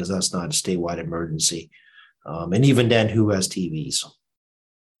level because that's not a statewide emergency. And even then, who has TVs?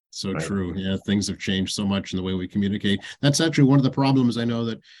 So right. True. Yeah, things have changed so much in the way we communicate. That's actually one of the problems I know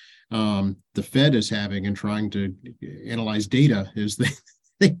that the Fed is having in trying to analyze data is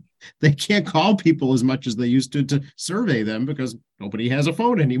they can't call people as much as they used to survey them because nobody has a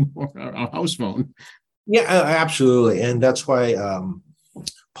phone anymore, a house phone. Yeah, absolutely. And that's why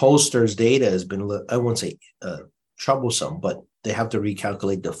pollsters' data has been, I won't say troublesome, but they have to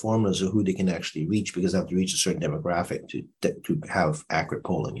recalculate the formulas of who they can actually reach because they have to reach a certain demographic to have accurate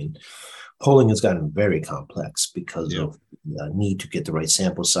polling. And polling has gotten very complex because of the need to get the right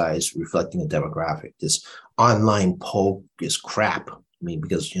sample size reflecting a demographic. This online poll is crap. I mean,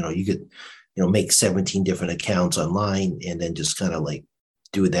 because, you could, make 17 different accounts online and then just kind of like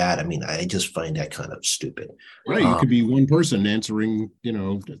do that. I mean, I just find that kind of stupid. Right. You could be one person answering,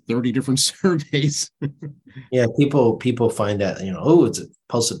 30 different surveys. Yeah. People find that, it's a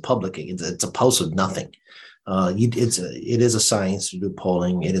pulse of public. It's a pulse of nothing. It is a science to do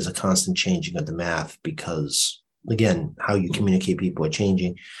polling. It is a constant changing of the math because, again, how you communicate people are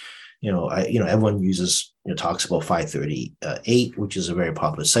changing. Everyone uses, talks about 538, which is a very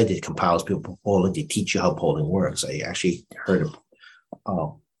popular site that compiles people polling to teach you how polling works. I actually heard of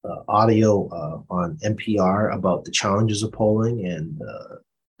audio on NPR about the challenges of polling and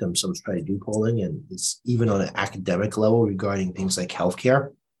themselves try to do polling. And it's even on an academic level regarding things like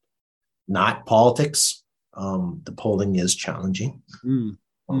healthcare, not politics. The polling is challenging.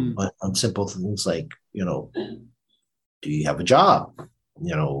 But on simple things like, do you have a job?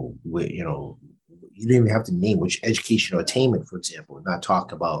 You don't even have to name which educational attainment, for example, and not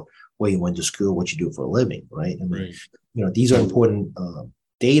talk about where you went to school, what you do for a living, right? I mean, right. These are important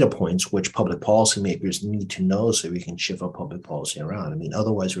data points which public policymakers need to know so we can shift our public policy around. I mean,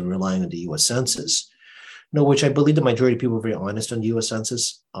 otherwise we're relying on the U.S. Census, which I believe the majority of people are very honest on the U.S.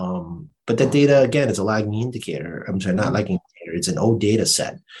 Census. But that data, again, is a lagging indicator. I'm sorry, not lagging indicator. It's an old data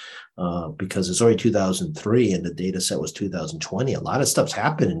set because it's already 2003 and the data set was 2020. A lot of stuff's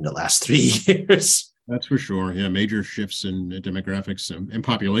happened in the last 3 years. That's for sure. Yeah, major shifts in demographics and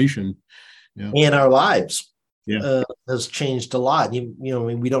population. Yeah. And our lives. Has changed a lot. We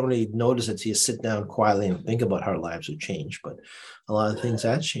don't really notice it till you sit down quietly and think about how our lives have changed. But a lot of things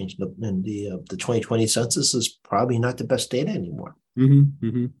have changed. And the 2020 census is probably not the best data anymore.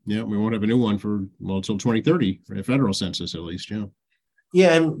 Yeah, we won't have a new one until 2030 for a federal census at least. Yeah.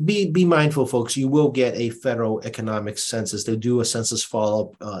 Yeah, and be mindful, folks. You will get a federal economic census. They do a census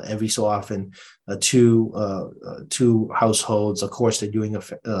follow-up every so often to households. Of course, they're doing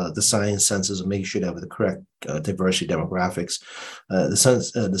the science census and making sure they have the correct diversity demographics. The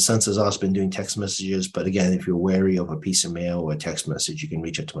census has also been doing text messages, but again, if you're wary of a piece of mail or a text message, you can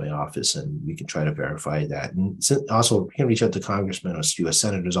reach out to my office and we can try to verify that. And also, you can reach out to Congressman or U.S.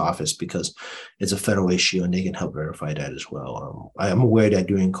 Senator's office because it's a federal issue and they can help verify that as well. I'm aware that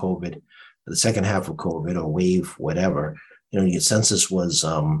during COVID, the second half of COVID or wave, whatever, your census was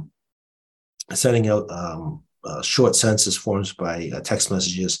sending out short census forms by text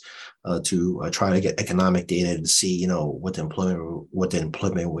messages to try to get economic data to see, what the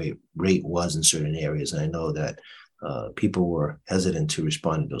employment rate was in certain areas. And I know that people were hesitant to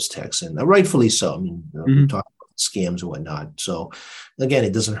respond to those texts, and rightfully so. I mean, we talk about scams and whatnot. So again,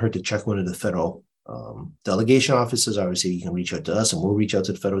 it doesn't hurt to check one of the federal delegation offices. Obviously, you can reach out to us, and we'll reach out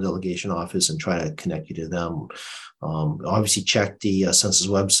to the federal delegation office and try to connect you to them. Obviously, check the census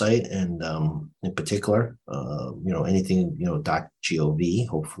website, and in particular, anything .gov.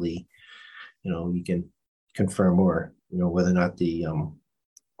 Hopefully, you can confirm or whether or not the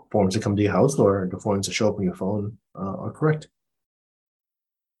forms that come to your house or the forms that show up on your phone are correct.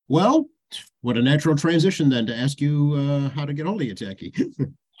 Well, what a natural transition then to ask you how to get hold of you, Tacky.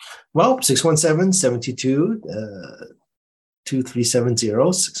 Well, 617-722-2370,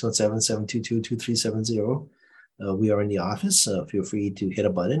 617-722-2370. We are in the office. Feel free to hit a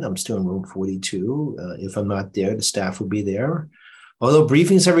button. I'm still in room 42. If I'm not there, the staff will be there. Although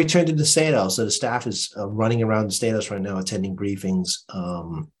briefings have returned to the State House, so the staff is running around the State House right now attending briefings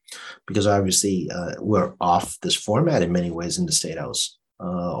because obviously we're off this format in many ways in the State House,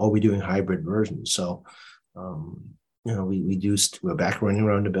 or we're doing hybrid versions. So, we're back running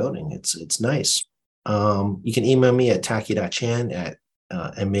around the building. It's nice. You can email me at tacky.chan at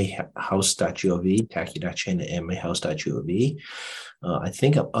mahouse.gov, tacky.chan at mahouse.gov. I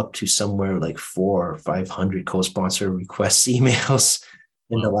think I'm up to somewhere like 400 or 500 co-sponsor requests emails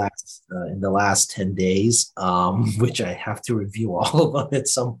in the last 10 days, which I have to review all of them at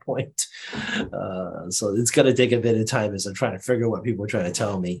some point. So it's going to take a bit of time as I'm trying to figure out what people are trying to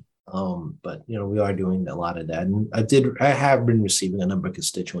tell me. But we are doing a lot of that, and I have been receiving a number of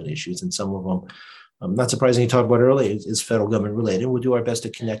constituent issues, and some of them, not surprisingly, talked about earlier, is federal government related. We'll do our best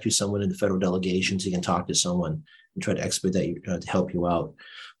to connect you someone in the federal delegation so you can talk to someone and try to expedite you to help you out.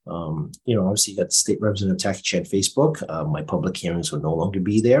 Obviously, you got the State Representative Tacky Chan Facebook. My public hearings will no longer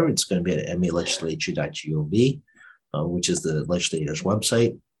be there. It's going to be at malegislature.gov, which is the legislator's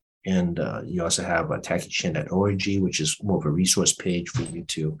website. And you also have tackychan.org, which is more of a resource page for you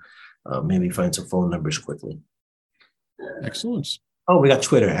to maybe find some phone numbers quickly. Excellent. Oh, we got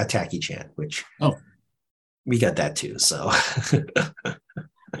Twitter at TackyChan, which we got that too. So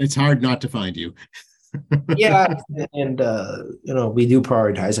it's hard not to find you. Yeah, and we do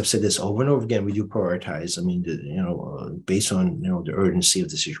prioritize. I've said this over and over again. We do prioritize. I mean, based on the urgency of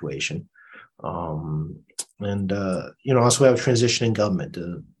the situation. Also we have transition in government.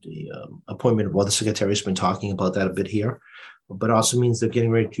 The appointment of other secretaries has been talking about that a bit here, but also means they're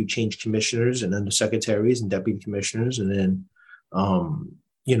getting ready to change commissioners and undersecretaries and deputy commissioners. And then,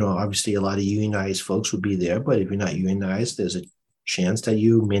 obviously a lot of unionized folks would be there, but if you're not unionized, there's a chance that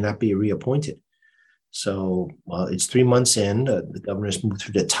you may not be reappointed. So it's 3 months in, the governor's moved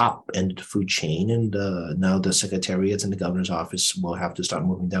through the top end of the food chain, and now the secretariats in the governor's office will have to start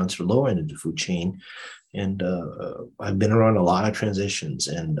moving down to the lower end of the food chain. And I've been around a lot of transitions,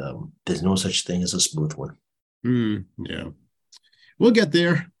 and there's no such thing as a smooth one. Yeah, we'll get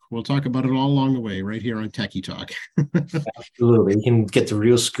there. We'll talk about it all along the way right here on Tacky Talk. Absolutely. You can get the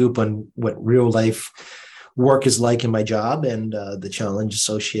real scoop on what real life work is like in my job and the challenge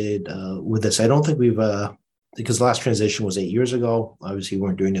associated with this. I don't think we've, because the last transition was 8 years ago. Obviously, we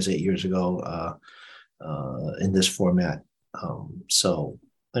weren't doing this 8 years ago in this format. So,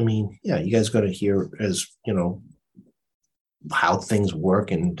 I mean, yeah, you guys got to hear as, how things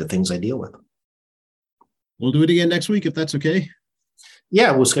work and the things I deal with. We'll do it again next week if that's okay.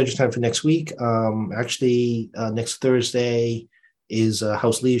 Yeah, we'll schedule time for next week. Next Thursday is a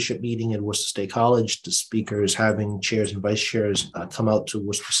House leadership meeting at Worcester State College. The speaker is having chairs and vice chairs come out to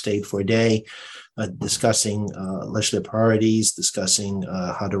Worcester State for a day, discussing legislative priorities, discussing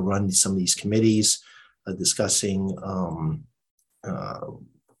how to run some of these committees, discussing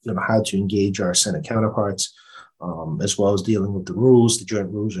how to engage our Senate counterparts, as well as dealing with the rules. The joint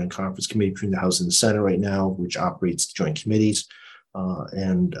rules are in conference committee between the House and the Senate right now, which operates the joint committees.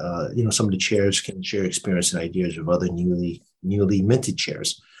 Some of the chairs can share experience and ideas of other newly minted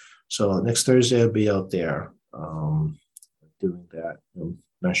chairs. So next Thursday I'll be out there doing that. I'm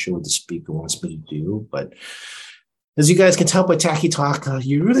not sure what the speaker wants me to do, but as you guys can tell by Tacky Talk,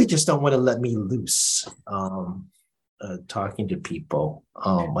 you really just don't want to let me loose talking to people.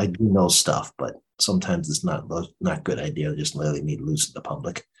 I do know stuff, but sometimes it's not good idea to just letting me loose in the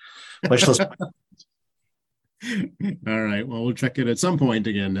public. Much less. All right. Well, we'll check it at some point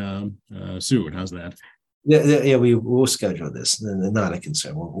again soon. How's that? Yeah. We'll schedule this. Not a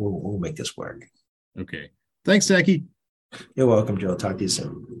concern. We'll make this work. Okay. Thanks, Zaki. You're welcome, Joe. Talk to you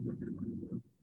soon.